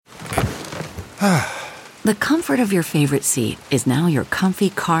The comfort of your favorite seat is now your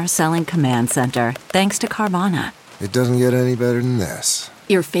comfy car-selling command center, thanks to Carvana. It doesn't get any better than this.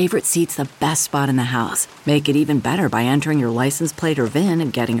 Your favorite seat's the best spot in the house. Make it even better by entering your license plate or VIN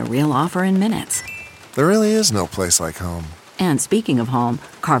and getting a real offer in minutes. There really is no place like home. And speaking of home,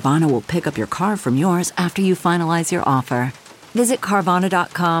 Carvana will pick up your car from yours after you finalize your offer. Visit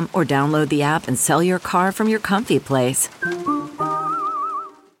Carvana.com or download the app and sell your car from your comfy place.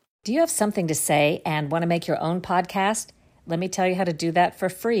 Do you have something to say and want to make your own podcast? Let me tell you how to do that for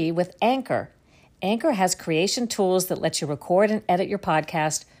free with Anchor. Anchor has creation tools that let you record and edit your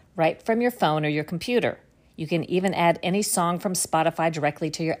podcast right from your phone or your computer. You can even add any song from Spotify directly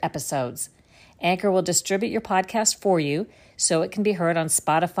to your episodes. Anchor will distribute your podcast for you so it can be heard on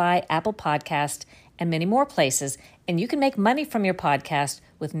Spotify, Apple Podcast, and many more places, and you can make money from your podcast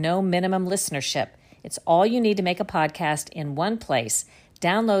with no minimum listenership. It's all you need to make a podcast in one place.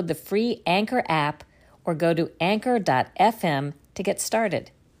 Download the free Anchor app or go to anchor.fm to get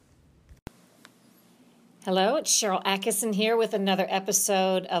started. Hello, it's Cheryl Atkinson here with another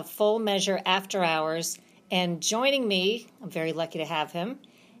episode of Full Measure After Hours. And joining me, I'm very lucky to have him,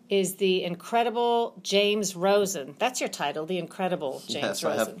 is the incredible James Rosen. That's your title, the incredible James Rosen. Yes,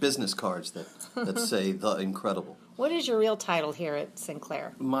 I have business cards that say The Incredible. What is your real title here at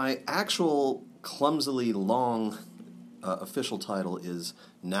Sinclair? My actual clumsily long official title is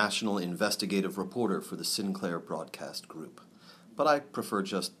National Investigative Reporter for the Sinclair Broadcast Group. But I prefer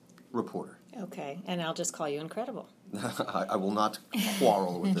just reporter. Okay, and I'll just call you Incredible. I will not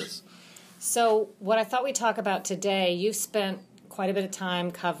quarrel with this. So what I thought we'd talk about today, you've spent quite a bit of time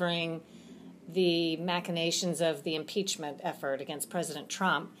covering the machinations of the impeachment effort against President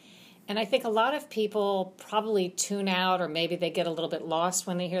Trump. And I think a lot of people probably tune out or maybe they get a little bit lost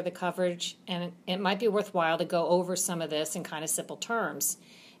when they hear the coverage. And it might be worthwhile to go over some of this in kind of simple terms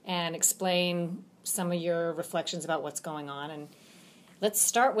and explain some of your reflections about what's going on. And let's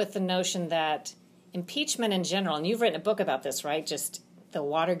start with the notion that impeachment in general, and you've written a book about this, right? Just the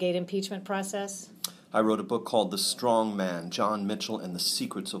Watergate impeachment process? I wrote a book called The Strong Man, John Mitchell and the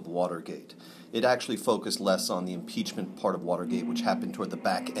Secrets of Watergate. It actually focused less on the impeachment part of Watergate, which happened toward the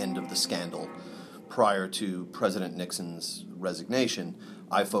back end of the scandal prior to President Nixon's resignation.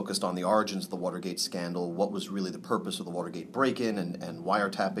 I focused on the origins of the Watergate scandal, what was really the purpose of the Watergate break-in and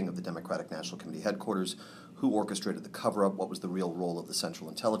wiretapping of the Democratic National Committee headquarters, who orchestrated the cover-up, what was the real role of the Central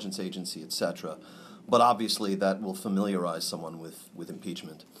Intelligence Agency, etc. But obviously that will familiarize someone with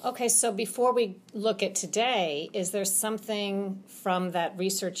impeachment. Okay, so before we look at today, is there something from that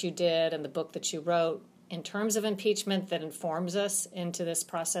research you did and the book that you wrote in terms of impeachment that informs us into this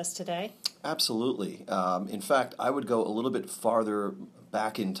process today? Absolutely. In fact, I would go a little bit farther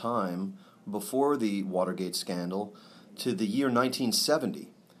back in time before the Watergate scandal to the year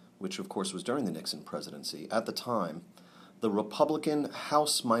 1970, which of course was during the Nixon presidency. At the time, the Republican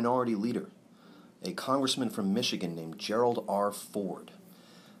House Minority Leader, a congressman from Michigan named Gerald R. Ford,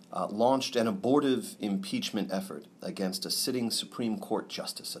 launched an abortive impeachment effort against a sitting Supreme Court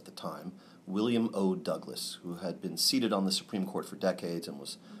justice at the time, William O. Douglas, who had been seated on the Supreme Court for decades and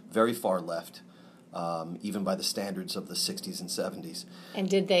was very far left, even by the standards of the 60s and 70s. And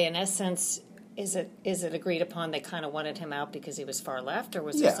did they, in essence, is it agreed upon they kind of wanted him out because he was far left, or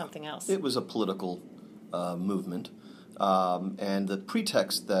was there something else? It was a political movement. And the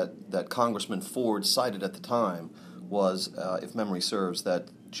pretext that Congressman Ford cited at the time was, if memory serves, that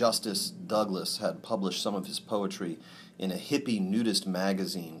Justice Douglas had published some of his poetry in a hippie nudist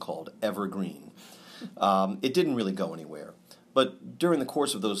magazine called Evergreen. It didn't really go anywhere. But during the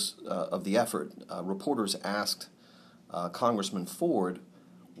course of the effort, reporters asked Congressman Ford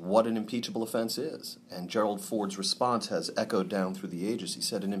what an impeachable offense is. And Gerald Ford's response has echoed down through the ages. He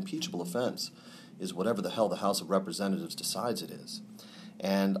said, an impeachable offense is whatever the hell the House of Representatives decides it is.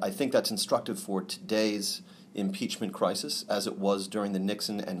 And I think that's instructive for today's impeachment crisis, as it was during the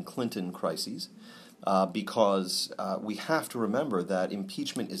Nixon and Clinton crises, because we have to remember that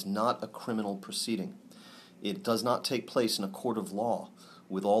impeachment is not a criminal proceeding. It does not take place in a court of law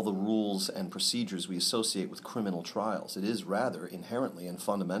with all the rules and procedures we associate with criminal trials. It is rather inherently and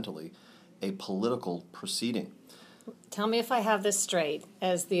fundamentally a political proceeding. Tell me if I have this straight,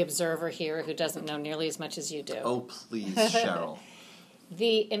 as the observer here who doesn't know nearly as much as you do. Oh, please, Cheryl.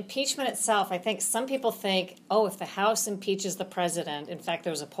 The impeachment itself, I think some people think, if the House impeaches the president, in fact,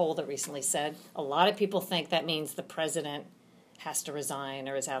 there was a poll that recently said, a lot of people think that means the president has to resign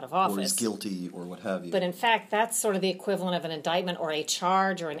or is out of office. Or is guilty or what have you. But in fact, that's sort of the equivalent of an indictment or a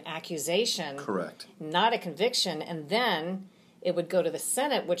charge or an accusation. Correct. Not a conviction. And then it would go to the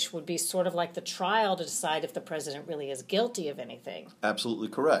Senate, which would be sort of like the trial to decide if the president really is guilty of anything. Absolutely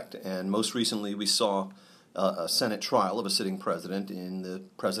correct. And most recently we saw a Senate trial of a sitting president in the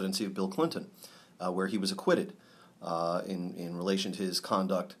presidency of Bill Clinton, where he was acquitted in relation to his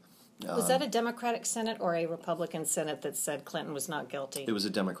conduct. Was that a Democratic Senate or a Republican Senate that said Clinton was not guilty? It was a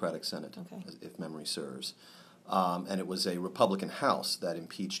Democratic Senate, okay, if memory serves. And it was a Republican House that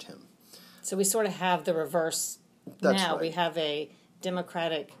impeached him. So we sort of have the reverse. That's now. right. We have a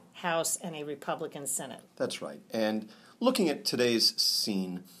Democratic House and a Republican Senate. That's right. And looking at today's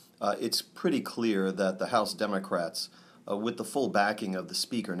scene, it's pretty clear that the House Democrats, with the full backing of the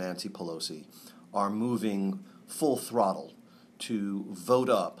Speaker, Nancy Pelosi, are moving full throttle to vote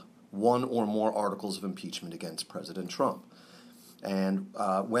up one or more articles of impeachment against President Trump. And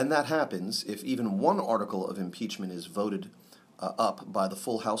when that happens, if even one article of impeachment is voted up by the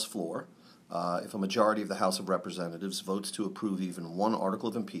full House floor, if a majority of the House of Representatives votes to approve even one article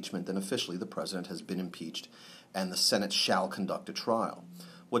of impeachment, then officially the president has been impeached and the Senate shall conduct a trial.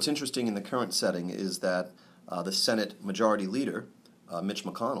 What's interesting in the current setting is that the Senate Majority Leader, Mitch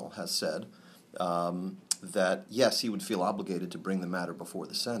McConnell, has said that, yes, he would feel obligated to bring the matter before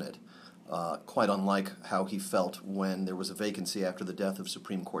the Senate, quite unlike how he felt when there was a vacancy after the death of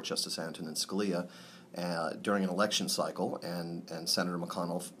Supreme Court Justice Antonin Scalia during an election cycle, and Senator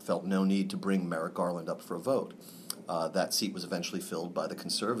McConnell felt no need to bring Merrick Garland up for a vote. That seat was eventually filled by the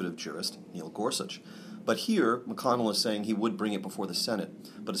conservative jurist Neil Gorsuch. But here, McConnell is saying he would bring it before the Senate.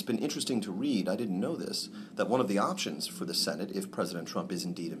 But it's been interesting to read, I didn't know this, that one of the options for the Senate, if President Trump is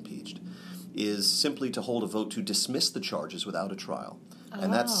indeed impeached, is simply to hold a vote to dismiss the charges without a trial.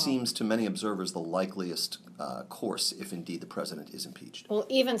 And that seems to many observers the likeliest course if indeed the president is impeached. Well,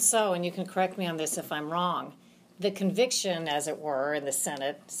 even so, and you can correct me on this if I'm wrong, the conviction, as it were, in the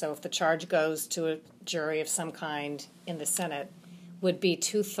Senate, so if the charge goes to a jury of some kind in the Senate, would be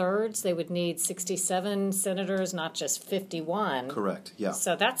 2/3. They would need 67 senators, not just 51. Correct, yeah.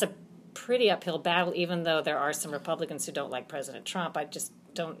 So that's a pretty uphill battle, even though there are some Republicans who don't like President Trump. I just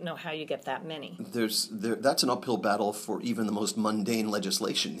don't know how you get that many. That's an uphill battle for even the most mundane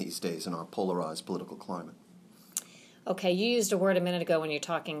legislation these days in our polarized political climate. Okay, you used a word a minute ago when you're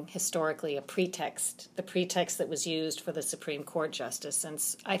talking historically, a pretext, the pretext that was used for the Supreme Court justice. And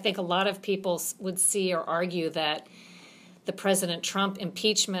I think a lot of people would see or argue that the President Trump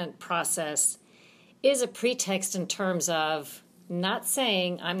impeachment process is a pretext in terms of I'm not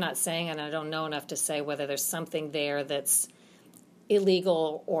saying, and I don't know enough to say whether there's something there that's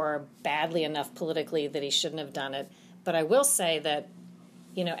illegal or badly enough politically that he shouldn't have done it. But I will say that,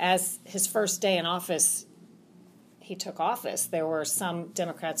 as his first day in office, he took office, there were some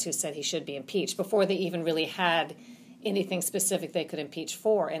Democrats who said he should be impeached before they even really had anything specific they could impeach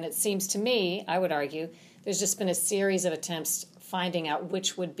for. And it seems to me, I would argue, there's just been a series of attempts finding out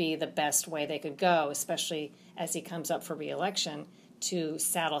which would be the best way they could go, especially as he comes up for re-election, to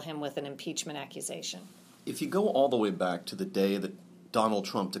saddle him with an impeachment accusation. If you go all the way back to the day that Donald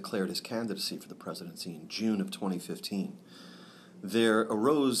Trump declared his candidacy for the presidency in June of 2015, there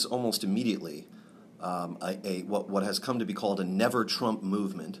arose almost immediately what has come to be called a Never Trump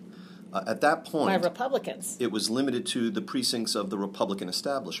movement. At that point, by Republicans, it was limited to the precincts of the Republican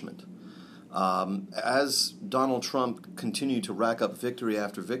establishment. As Donald Trump continued to rack up victory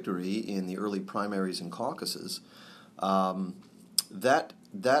after victory in the early primaries and caucuses, that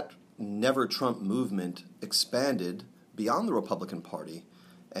Never Trump movement expanded beyond the Republican Party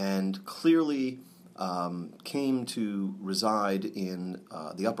and clearly came to reside in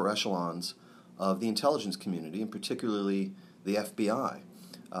the upper echelons of the intelligence community, and particularly the FBI.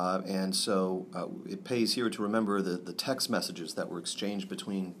 And so it pays here to remember the text messages that were exchanged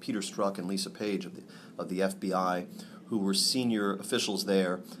between Peter Strzok and Lisa Page of the FBI, who were senior officials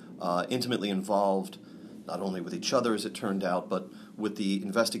there, intimately involved not only with each other, as it turned out, but with the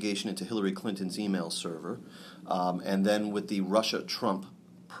investigation into Hillary Clinton's email server, and then with the Russia-Trump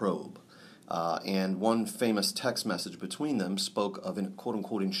probe. And one famous text message between them spoke of a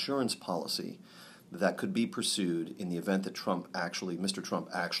quote-unquote insurance policy that could be pursued in the event that Mr. Trump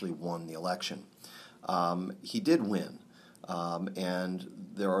actually won the election. He did win, and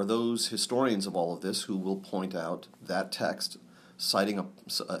there are those historians of all of this who will point out that text citing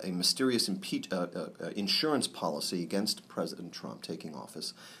a mysterious insurance policy against President Trump taking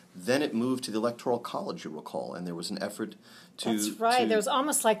office. Then it moved to the Electoral College, you recall, and there was an effort to... That's right. There was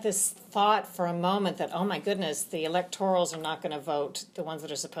almost like this thought for a moment that, oh my goodness, the electorals are not going to vote. The ones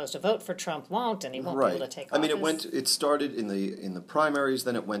that are supposed to vote for Trump won't, and he won't be able to take office. I mean, it started in the primaries,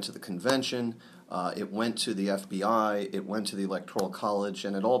 then it went to the convention, It went to the FBI, it went to the Electoral College,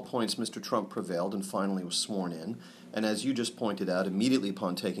 and at all points Mr. Trump prevailed and finally was sworn in. And as you just pointed out, immediately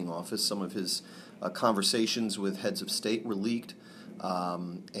upon taking office, some of his conversations with heads of state were leaked.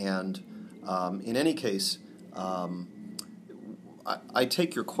 In any case, I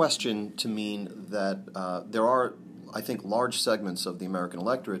take your question to mean that there are, I think, large segments of the American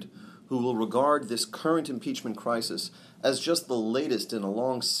electorate who will regard this current impeachment crisis as just the latest in a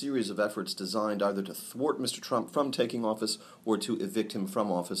long series of efforts designed either to thwart Mr. Trump from taking office or to evict him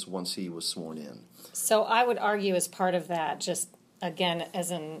from office once he was sworn in. So I would argue as part of that, just again,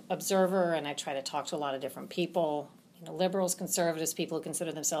 as an observer, and I try to talk to a lot of different people, liberals, conservatives, people who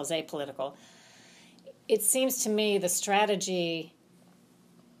consider themselves apolitical, it seems to me the strategy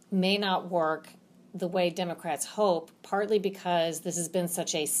may not work the way Democrats hope, partly because this has been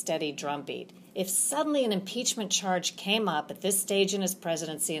such a steady drumbeat. If suddenly an impeachment charge came up at this stage in his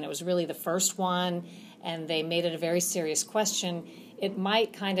presidency, and it was really the first one, and they made it a very serious question, it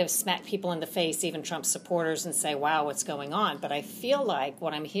might kind of smack people in the face, even Trump supporters, and say, wow, what's going on? But I feel like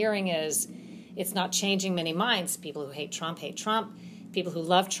what I'm hearing is it's not changing many minds. People who hate Trump hate Trump. People who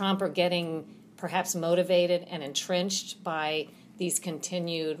love Trump are getting perhaps motivated and entrenched by these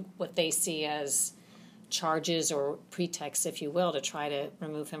continued, what they see as charges or pretexts, if you will, to try to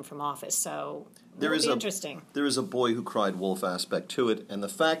remove him from office. So there is interesting. There is a boy who cried wolf aspect to it, and the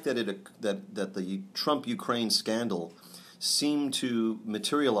fact that that the Trump-Ukraine scandal seemed to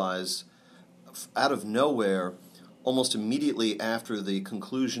materialize out of nowhere almost immediately after the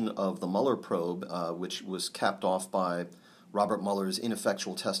conclusion of the Mueller probe, which was capped off by Robert Mueller's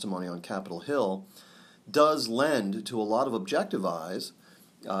ineffectual testimony on Capitol Hill, does lend to a lot of objective eyes,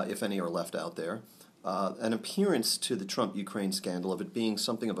 if any are left out there, an appearance to the Trump-Ukraine scandal of it being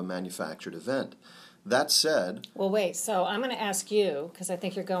something of a manufactured event. That said... Well, wait, so I'm going to ask you, because I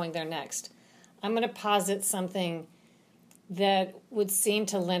think you're going there next. I'm going to posit something that would seem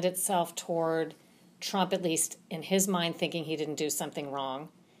to lend itself toward Trump, at least in his mind, thinking he didn't do something wrong.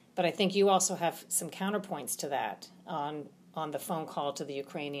 But I think you also have some counterpoints to that on the phone call to the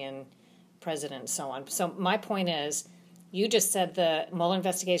Ukrainian president and so on. So my point is, you just said the Mueller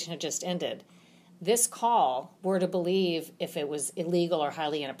investigation had just ended. This call, we're to believe, if it was illegal or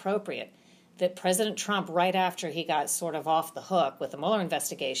highly inappropriate, that President Trump, right after he got sort of off the hook with the Mueller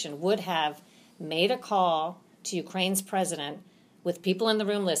investigation, would have made a call to Ukraine's president with people in the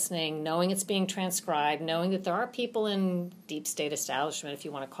room listening, knowing it's being transcribed, knowing that there are people in deep state establishment, if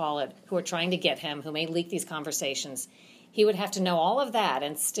you want to call it, who are trying to get him, who may leak these conversations. He would have to know all of that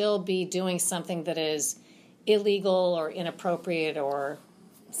and still be doing something that is illegal or inappropriate or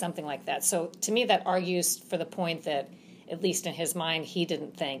something like that. So to me, that argues for the point that, at least in his mind, he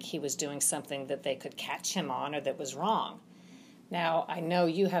didn't think he was doing something that they could catch him on or that was wrong. Now, I know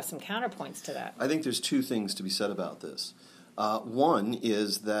you have some counterpoints to that. I think there's two things to be said about this. One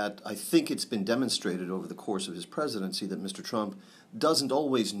is that I think it's been demonstrated over the course of his presidency that Mr. Trump doesn't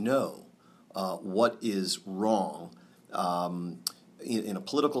always know what is wrong in a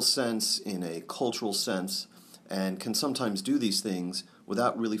political sense, in a cultural sense, and can sometimes do these things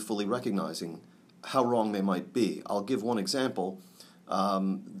without really fully recognizing how wrong they might be. I'll give one example,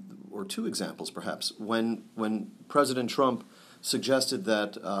 or two examples perhaps. When President Trump suggested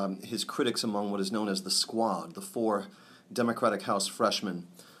that his critics among what is known as the Squad, the four Democratic House freshmen,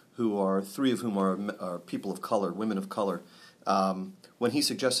 three of whom are people of color, women of color, when he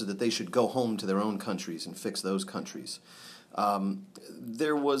suggested that they should go home to their own countries and fix those countries,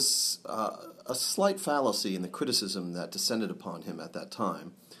 there was a slight fallacy in the criticism that descended upon him at that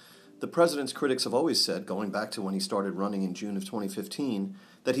time. The president's critics have always said, going back to when he started running in June of 2015,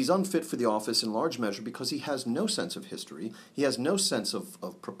 that he's unfit for the office in large measure because he has no sense of history, he has no sense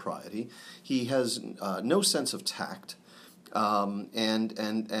of propriety, he has no sense of tact,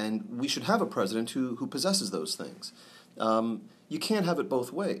 and we should have a president who possesses those things. You can't have it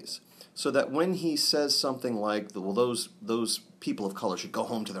both ways. So that when he says something like, well, those people of color should go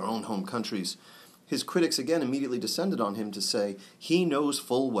home to their own home countries, his critics again immediately descended on him to say he knows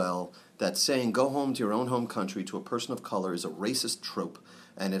full well that saying go home to your own home country to a person of color is a racist trope,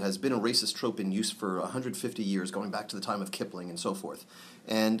 and it has been a racist trope in use for 150 years, going back to the time of Kipling and so forth.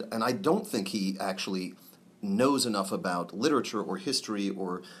 And I don't think he actually knows enough about literature or history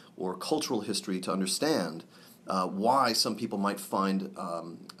or cultural history to understand why some people might find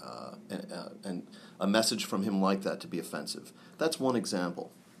a message from him like that to be offensive. That's one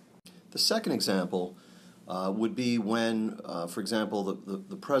example. The second example would be when, for example,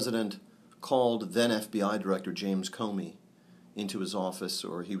 the president called then FBI Director James Comey into his office,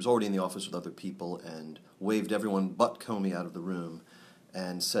 or he was already in the office with other people, and waved everyone but Comey out of the room,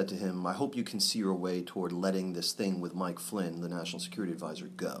 and said to him, I hope you can see your way toward letting this thing with Mike Flynn, the National Security Advisor,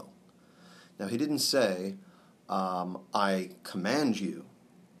 go. Now, he didn't say, I command you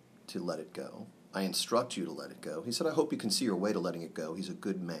to let it go. I instruct you to let it go. He said, I hope you can see your way to letting it go. He's a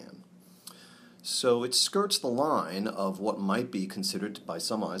good man. So it skirts the line of what might be considered by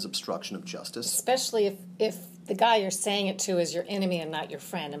some eyes obstruction of justice. Especially if the guy you're saying it to is your enemy and not your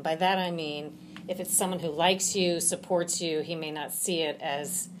friend. And by that I mean, if it's someone who likes you, supports you, he may not see it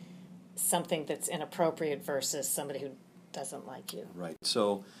as something that's inappropriate versus somebody who doesn't like you. Right.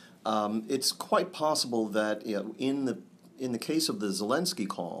 So it's quite possible that in the case of the Zelensky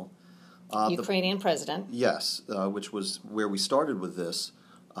call, Ukrainian president. Yes, which was where we started with this.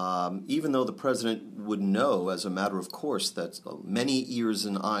 Even though the president would know, as a matter of course, that many ears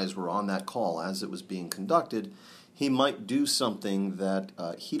and eyes were on that call as it was being conducted, he might do something that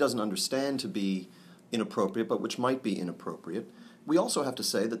he doesn't understand to be inappropriate, but which might be inappropriate. We also have to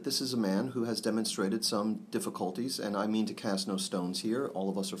say that this is a man who has demonstrated some difficulties, and I mean to cast no stones here. All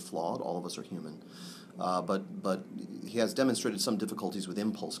of us are flawed. All of us are human. But he has demonstrated some difficulties with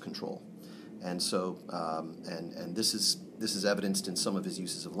impulse control. And so, and this is evidenced in some of his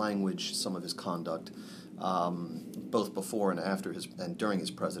uses of language, some of his conduct, both before and after and during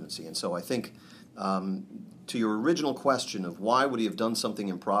his presidency. And so I think, to your original question of why would he have done something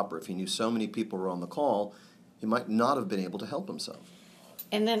improper if he knew so many people were on the call, he might not have been able to help himself.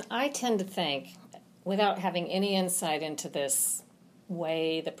 And then I tend to think, without having any insight into this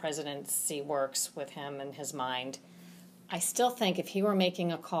way the presidency works with him and his mind, I still think if he were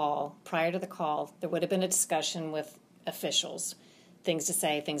making a call, prior to the call, there would have been a discussion with officials, things to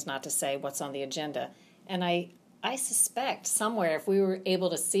say, things not to say, what's on the agenda. And I suspect somewhere, if we were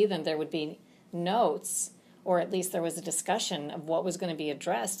able to see them, there would be notes, or at least there was a discussion of what was going to be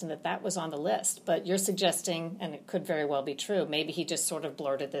addressed and that was on the list. But you're suggesting, and it could very well be true, maybe he just sort of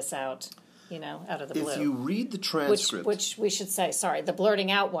blurted this out, out of the blue. If you read the transcript... Which we should say, the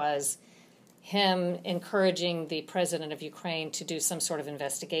blurting out was him encouraging the president of Ukraine to do some sort of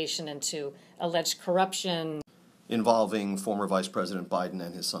investigation into alleged corruption involving former Vice President Biden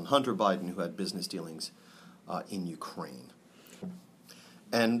and his son Hunter Biden, who had business dealings in Ukraine.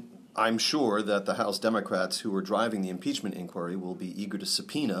 And I'm sure that the House Democrats who are driving the impeachment inquiry will be eager to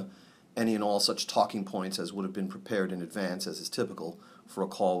subpoena any and all such talking points as would have been prepared in advance, as is typical for a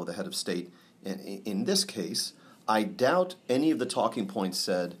call with a head of state. In this case, I doubt any of the talking points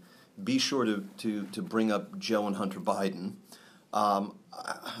said, be sure to bring up Joe and Hunter Biden.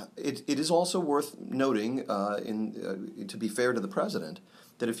 It is also worth noting, to be fair to the president,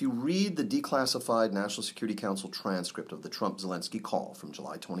 that if you read the declassified National Security Council transcript of the Trump-Zelensky call from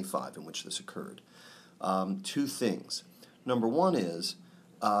July 25, in which this occurred, two things. Number one is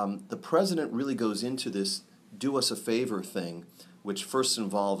the president really goes into this do us a favor thing, which first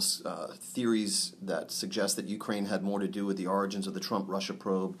involves theories that suggest that Ukraine had more to do with the origins of the Trump-Russia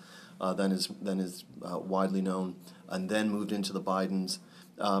probe than is widely known, and then moved into the Bidens.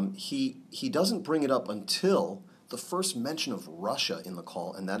 He doesn't bring it up until the first mention of Russia in the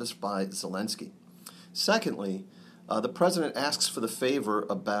call, and that is by Zelensky. Secondly, the president asks for the favor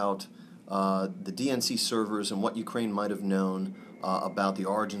about the DNC servers and what Ukraine might have known about the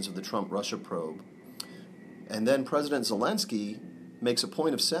origins of the Trump-Russia probe. And then President Zelensky makes a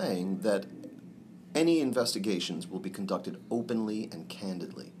point of saying that any investigations will be conducted openly and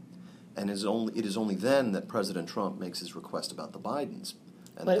candidly. And it is only then that President Trump makes his request about the Bidens.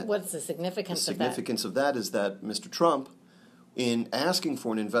 And what's the significance of that? The significance of that is that Mr. Trump, in asking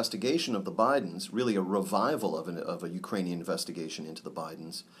for an investigation of the Bidens, really a revival of a Ukrainian investigation into the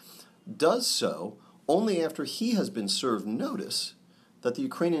Bidens, does so only after he has been served notice that the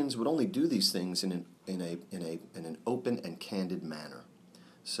Ukrainians would only do these things in an open and candid manner.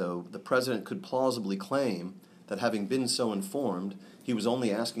 So the president could plausibly claim that having been so informed, he was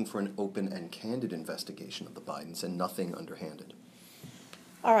only asking for an open and candid investigation of the Bidens and nothing underhanded.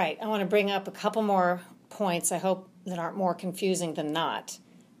 All right, I want to bring up a couple more points, I hope, that aren't more confusing than not.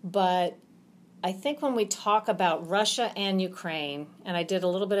 But I think when we talk about Russia and Ukraine, and I did a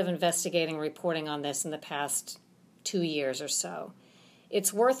little bit of investigating reporting on this in the past 2 years or so,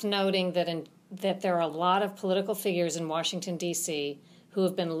 it's worth noting that there are a lot of political figures in Washington, D.C. who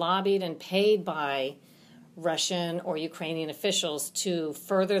have been lobbied and paid by Russian or Ukrainian officials to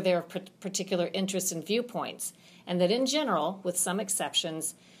further their particular interests and viewpoints, and that in general, with some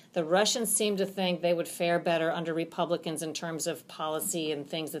exceptions, the Russians seem to think they would fare better under Republicans in terms of policy and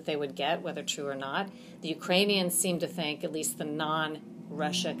things that they would get, whether true or not. The Ukrainians seem to think, at least the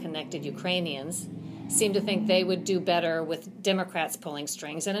non-Russia connected Ukrainians, seem to think they would do better with Democrats pulling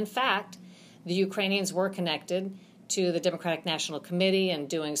strings. And in fact, the Ukrainians were connected to the Democratic National Committee and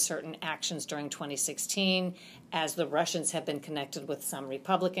doing certain actions during 2016, as the Russians have been connected with some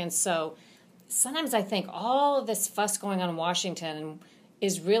Republicans. So sometimes I think all of this fuss going on in Washington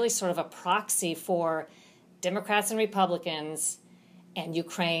is really sort of a proxy for Democrats and Republicans and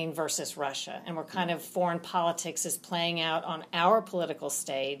Ukraine versus Russia. And we're kind of, foreign politics is playing out on our political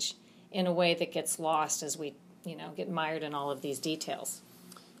stage in a way that gets lost as we, get mired in all of these details.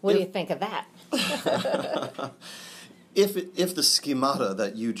 What do you think of that? If the schemata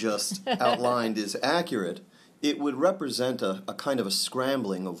that you just outlined is accurate, it would represent a kind of a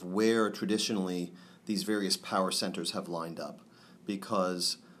scrambling of where traditionally these various power centers have lined up.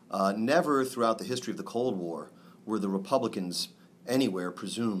 Because never throughout the history of the Cold War were the Republicans anywhere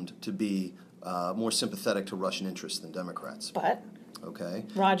presumed to be more sympathetic to Russian interests than Democrats. But okay,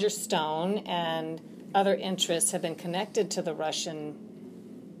 Roger Stone and other interests have been connected to the Russian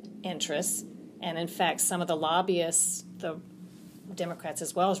interests. And in fact, some of the lobbyists, the Democrats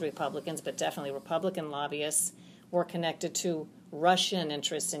as well as Republicans, but definitely Republican lobbyists, were connected to Russian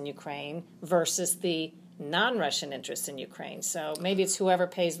interests in Ukraine versus the non-Russian interests in Ukraine. So maybe it's whoever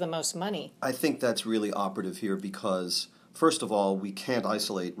pays the most money. I think that's really operative here because, first of all, we can't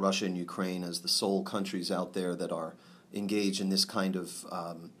isolate Russia and Ukraine as the sole countries out there that are engaged in this kind of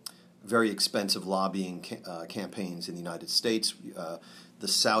very expensive lobbying campaigns in the United States. The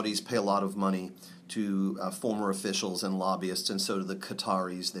Saudis pay a lot of money to former officials and lobbyists, and so do the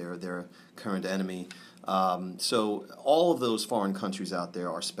Qataris, their current enemy. So all of those foreign countries out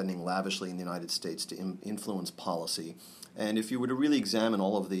there are spending lavishly in the United States to influence policy. And if you were to really examine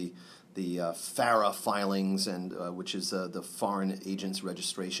all of the FARA filings, and which is the Foreign Agents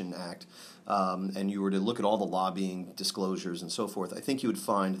Registration Act, and you were to look at all the lobbying disclosures and so forth, I think you would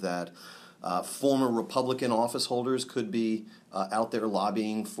find that former Republican office holders could be out there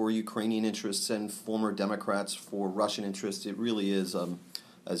lobbying for Ukrainian interests and former Democrats for Russian interests. It really is,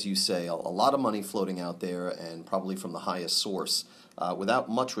 as you say, a lot of money floating out there, and probably from the highest source, without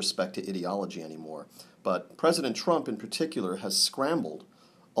much respect to ideology anymore. But President Trump in particular has scrambled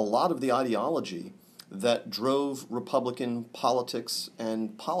a lot of the ideology that drove Republican politics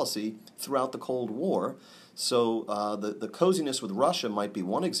and policy throughout the Cold War. So the coziness with Russia might be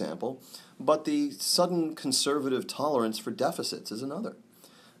one example, but the sudden conservative tolerance for deficits is another.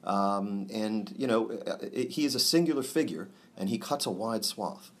 He is a singular figure, and he cuts a wide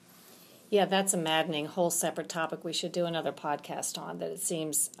swath. Yeah, that's a maddening whole separate topic we should do another podcast on. That it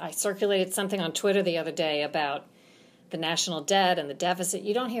seems, I circulated something on Twitter the other day about the national debt and the deficit.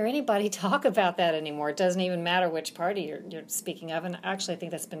 You don't hear anybody talk about that anymore. It doesn't even matter which party you're speaking of. And actually, I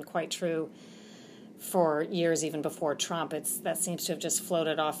think that's been quite true for years, even before Trump. That seems to have just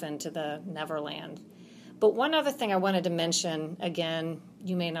floated off into the Neverland. But one other thing I wanted to mention, again,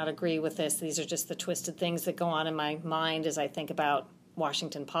 you may not agree with this. These are just the twisted things that go on in my mind as I think about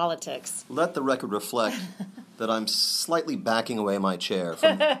Washington politics. Let the record reflect that I'm slightly backing away my chair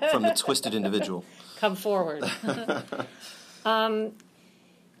from the twisted individual. Come forward.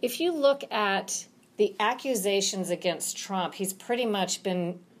 If you look at the accusations against Trump, he's pretty much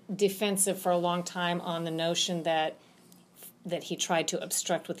been defensive for a long time on the notion that he tried to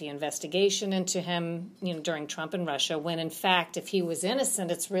obstruct with the investigation into him, during Trump and Russia, when in fact, if he was innocent,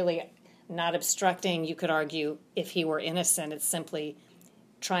 it's really not obstructing. You could argue if he were innocent, it's simply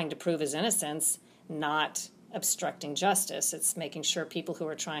trying to prove his innocence, not obstructing justice. It's making sure people who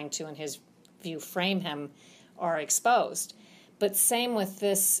are trying to, in his view, frame him are exposed. But same with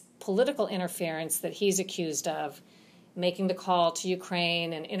this political interference that he's accused of, making the call to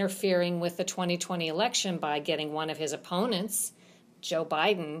Ukraine and interfering with the 2020 election by getting one of his opponents, Joe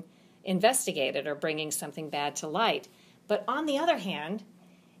Biden, investigated or bringing something bad to light. But on the other hand,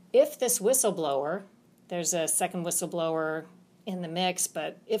 if this whistleblower, there's a second whistleblower in the mix,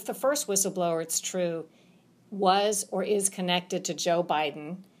 but if the first whistleblower, it's true, was or is connected to Joe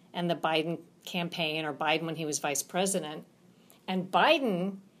Biden and the Biden campaign, or Biden when he was vice president, and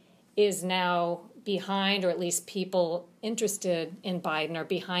Biden is now behind, or at least people interested in Biden are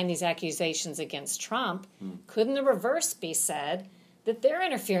behind these accusations against Trump, couldn't the reverse be said, that they're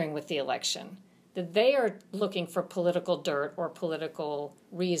interfering with the election, that they are looking for political dirt or political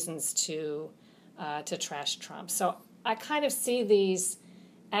reasons to trash Trump? So I kind of see these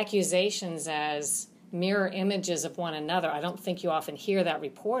accusations as mirror images of one another. I don't think you often hear that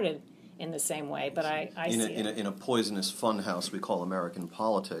reported in the same way, but I see it. In a poisonous funhouse we call American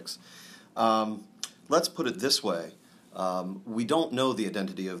politics. Let's put it this way. We don't know the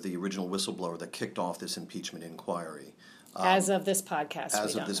identity of the original whistleblower that kicked off this impeachment inquiry. As of this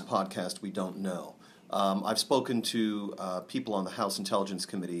podcast, we don't know. I've spoken to people on the House Intelligence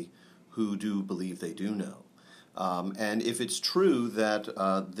Committee who do believe they do know. And if it's true that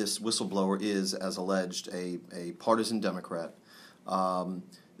this whistleblower is, as alleged, a partisan Democrat, the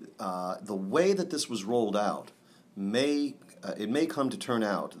way that this was rolled out may come to turn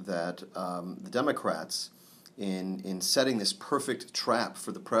out that the Democrats, in setting this perfect trap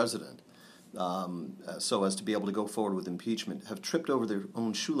for the president, so as to be able to go forward with impeachment, have tripped over their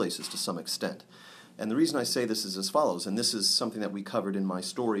own shoelaces to some extent. And the reason I say this is as follows, and this is something that we covered in my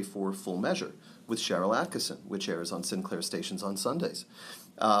story for Full Measure with Cheryl Atkinson, which airs on Sinclair stations on Sundays.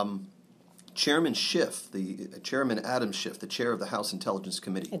 Chairman Schiff, Chairman Adam Schiff, the chair of the House Intelligence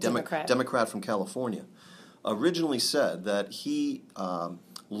Committee, Democrat from California, originally said that he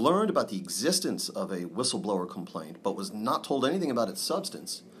learned about the existence of a whistleblower complaint, but was not told anything about its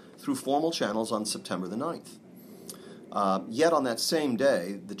substance through formal channels on September the 9th. Yet on that same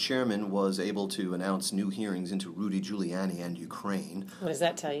day, the chairman was able to announce new hearings into Rudy Giuliani and Ukraine. What does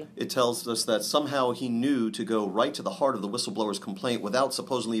that tell you? It tells us that somehow he knew to go right to the heart of the whistleblower's complaint without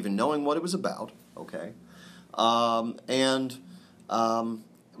supposedly even knowing what it was about. Okay.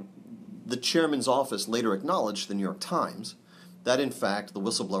 The chairman's office later acknowledged to the New York Times that, in fact, the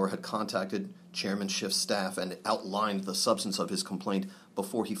whistleblower had contacted Chairman Schiff's staff and outlined the substance of his complaint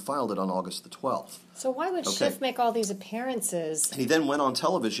before he filed it on August the 12th. So why would Schiff make all these appearances? He then went on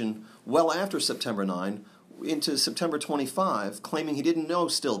television well after September 9 into September 25, claiming he didn't know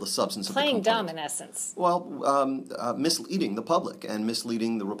still the substance of the complaint. Playing dumb, in essence. Well, misleading the public and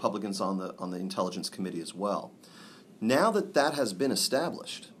misleading the Republicans on the Intelligence Committee as well. Now that that has been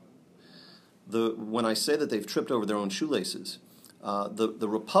established, when I say that they've tripped over their own shoelaces, the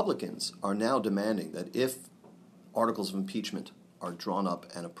Republicans are now demanding that if articles of impeachment are drawn up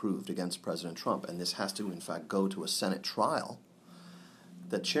and approved against President Trump, and this has to, in fact, go to a Senate trial,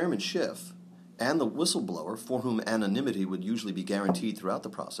 that Chairman Schiff and the whistleblower, for whom anonymity would usually be guaranteed throughout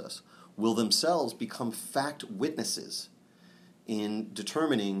the process, will themselves become fact witnesses in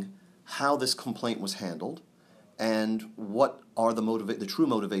determining how this complaint was handled and what are the true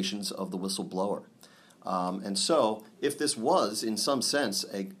motivations of the whistleblower. And so, if this was, in some sense,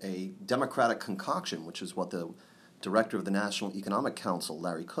 a Democratic concoction, which is what the director of the National Economic Council,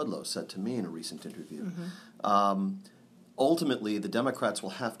 Larry Kudlow, said to me in a recent interview, ultimately the Democrats will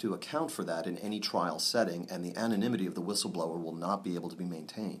have to account for that in any trial setting, and the anonymity of the whistleblower will not be able to be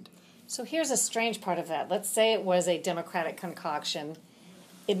maintained. So here's a strange part of that. Let's say it was a Democratic concoction.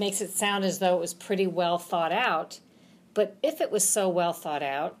 It makes it sound as though it was pretty well thought out. But if it was so well thought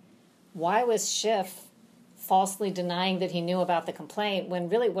out, why was Schiff falsely denying that he knew about the complaint when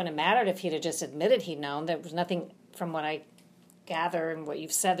really it wouldn't have mattered if he'd have just admitted he'd known? There was nothing, from what I gather and what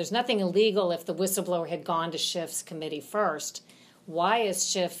you've said, there's nothing illegal if the whistleblower had gone to Schiff's committee first. Why is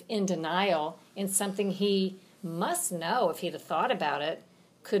Schiff in denial in something he must know, if he'd have thought about it,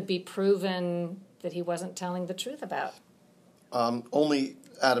 could be proven that he wasn't telling the truth about? Only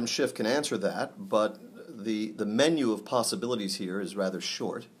Adam Schiff can answer that, but the menu of possibilities here is rather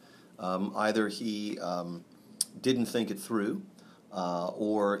short. Either he didn't think it through,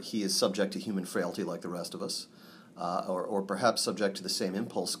 or he is subject to human frailty like the rest of us, or perhaps subject to the same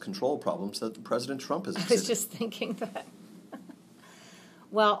impulse control problems that President Trump has exhibited. I was just thinking that.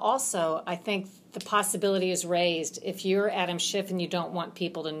 Well, also, I think the possibility is raised. If you're Adam Schiff and you don't want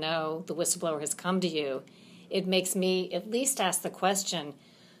people to know the whistleblower has come to you, it makes me at least ask the question,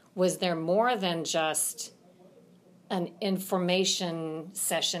 was there more than just an information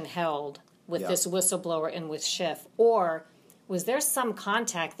session held with this whistleblower and with Schiff? Or was there some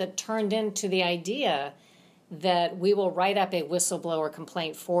contact that turned into the idea that we will write up a whistleblower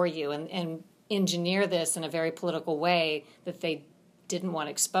complaint for you and engineer this in a very political way that they didn't want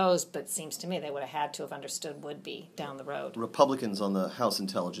exposed, but seems to me they would have had to have understood would be down the road? Republicans on the House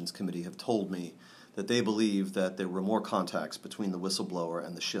Intelligence Committee have told me that they believe that there were more contacts between the whistleblower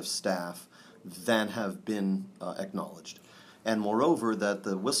and the Schiff staff than have been acknowledged. And moreover, that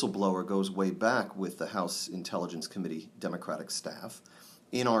the whistleblower goes way back with the House Intelligence Committee Democratic staff.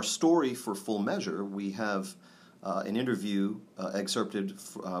 In our story for Full Measure, we have an interview excerpted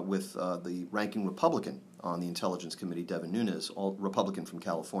with the ranking Republican on the Intelligence Committee, Devin Nunes, all Republican from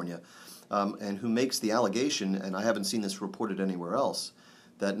California, and who makes the allegation, and I haven't seen this reported anywhere else,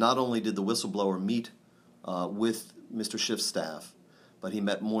 that not only did the whistleblower meet with Mr. Schiff's staff, but he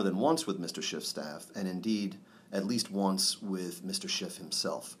met more than once with Mr. Schiff's staff, and indeed at least once with Mr. Schiff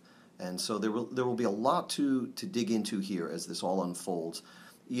himself. And so there will be a lot to dig into here as this all unfolds.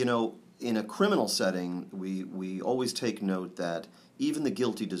 You know, in a criminal setting, we always take note that even the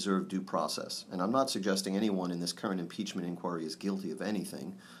guilty deserve due process. And I'm not suggesting anyone in this current impeachment inquiry is guilty of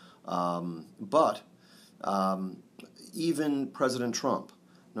anything. But even President Trump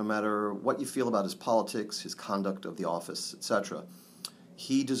no matter what you feel about his politics, his conduct of the office, etc.,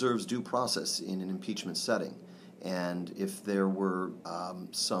 he deserves due process in an impeachment setting. And if there were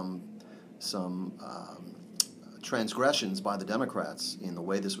some transgressions by the Democrats in the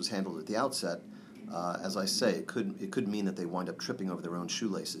way this was handled at the outset, as I say, it could mean that they wind up tripping over their own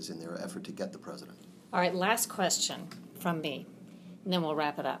shoelaces in their effort to get the president. All right, last question from me, and then we'll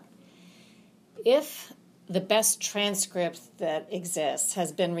wrap it up. If the best transcript that exists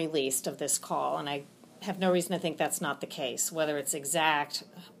has been released of this call, and I have no reason to think that's not the case, whether it's exact,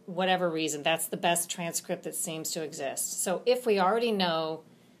 whatever reason, that's the best transcript that seems to exist. So if we already know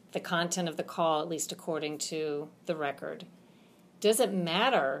the content of the call, at least according to the record, does it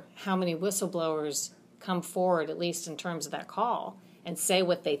matter how many whistleblowers come forward, at least in terms of that call, and say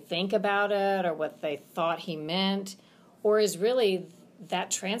what they think about it or what they thought he meant? Or is really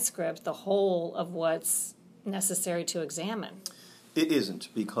that transcript the whole of what's necessary to examine? It isn't,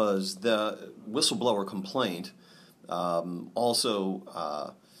 because the whistleblower complaint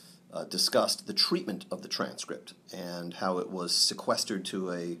also discussed the treatment of the transcript and how it was sequestered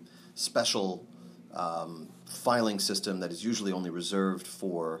to a special filing system that is usually only reserved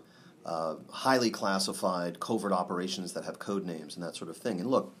for highly classified covert operations that have code names and that sort of thing. And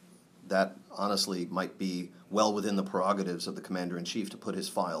look, that honestly might be well within the prerogatives of the commander-in-chief to put his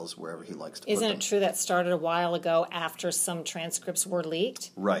files wherever he likes to put them. Isn't it true that started a while ago after some transcripts were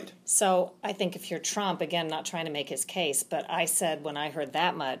leaked? Right. So I think if you're Trump, again, not trying to make his case, but I said when I heard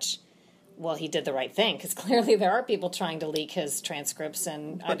that much, well, he did the right thing, because clearly there are people trying to leak his transcripts,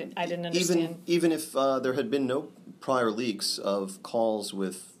 and I didn't understand. Even if there had been no prior leaks of calls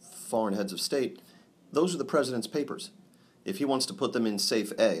with foreign heads of state, those are the president's papers. If he wants to put them in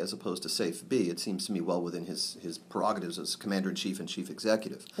safe A as opposed to safe B, it seems to me well within his prerogatives as commander-in-chief and chief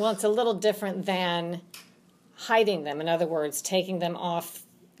executive. Well, it's a little different than hiding them. In other words, taking them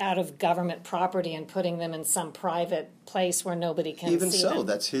out of government property and putting them in some private place where nobody can see them. Even so,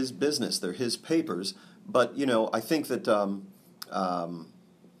 that's his business. They're his papers. But, I think that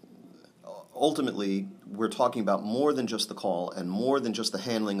ultimately we're talking about more than just the call and more than just the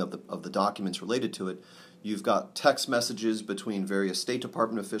handling of the documents related to it. You've got text messages between various State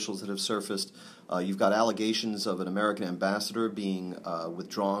Department officials that have surfaced. You've got allegations of an American ambassador being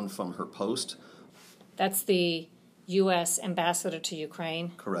withdrawn from her post. That's the U.S. ambassador to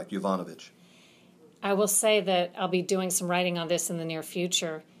Ukraine? Correct, Yovanovitch. I will say that I'll be doing some writing on this in the near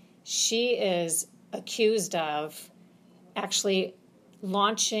future. She is accused of actually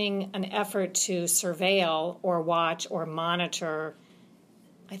launching an effort to surveil or watch or monitor,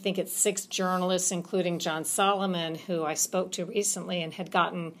 I think it's 6 journalists, including John Solomon, who I spoke to recently and had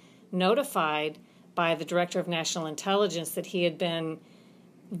gotten notified by the Director of National Intelligence that he had been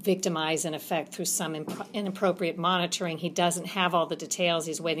victimized, in effect, through some inappropriate monitoring. He doesn't have all the details.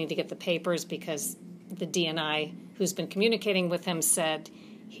 He's waiting to get the papers because the DNI, who's been communicating with him, said,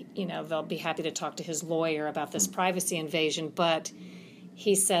 they'll be happy to talk to his lawyer about this privacy invasion. But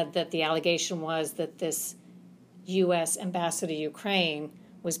he said that the allegation was that this U.S. ambassador to Ukraine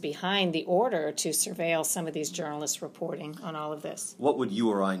was behind the order to surveil some of these journalists reporting on all of this. What would you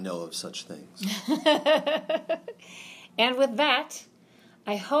or I know of such things? And with that,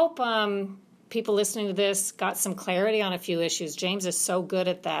 I hope people listening to this got some clarity on a few issues. James is so good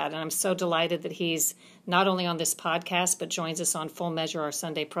at that, and I'm so delighted that he's not only on this podcast, but joins us on Full Measure, our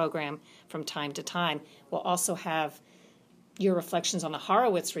Sunday program, from time to time. We'll also have your reflections on the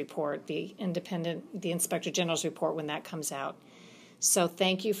Horowitz report, the Inspector General's report, when that comes out. So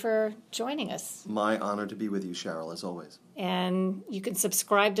thank you for joining us. My honor to be with you, Cheryl, as always. And you can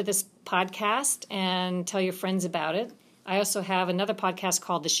subscribe to this podcast and tell your friends about it. I also have another podcast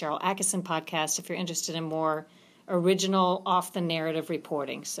called the Cheryl Atkinson Podcast if you're interested in more original, off-the-narrative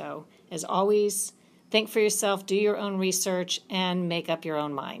reporting. So, as always, think for yourself, do your own research, and make up your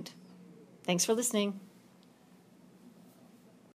own mind. Thanks for listening.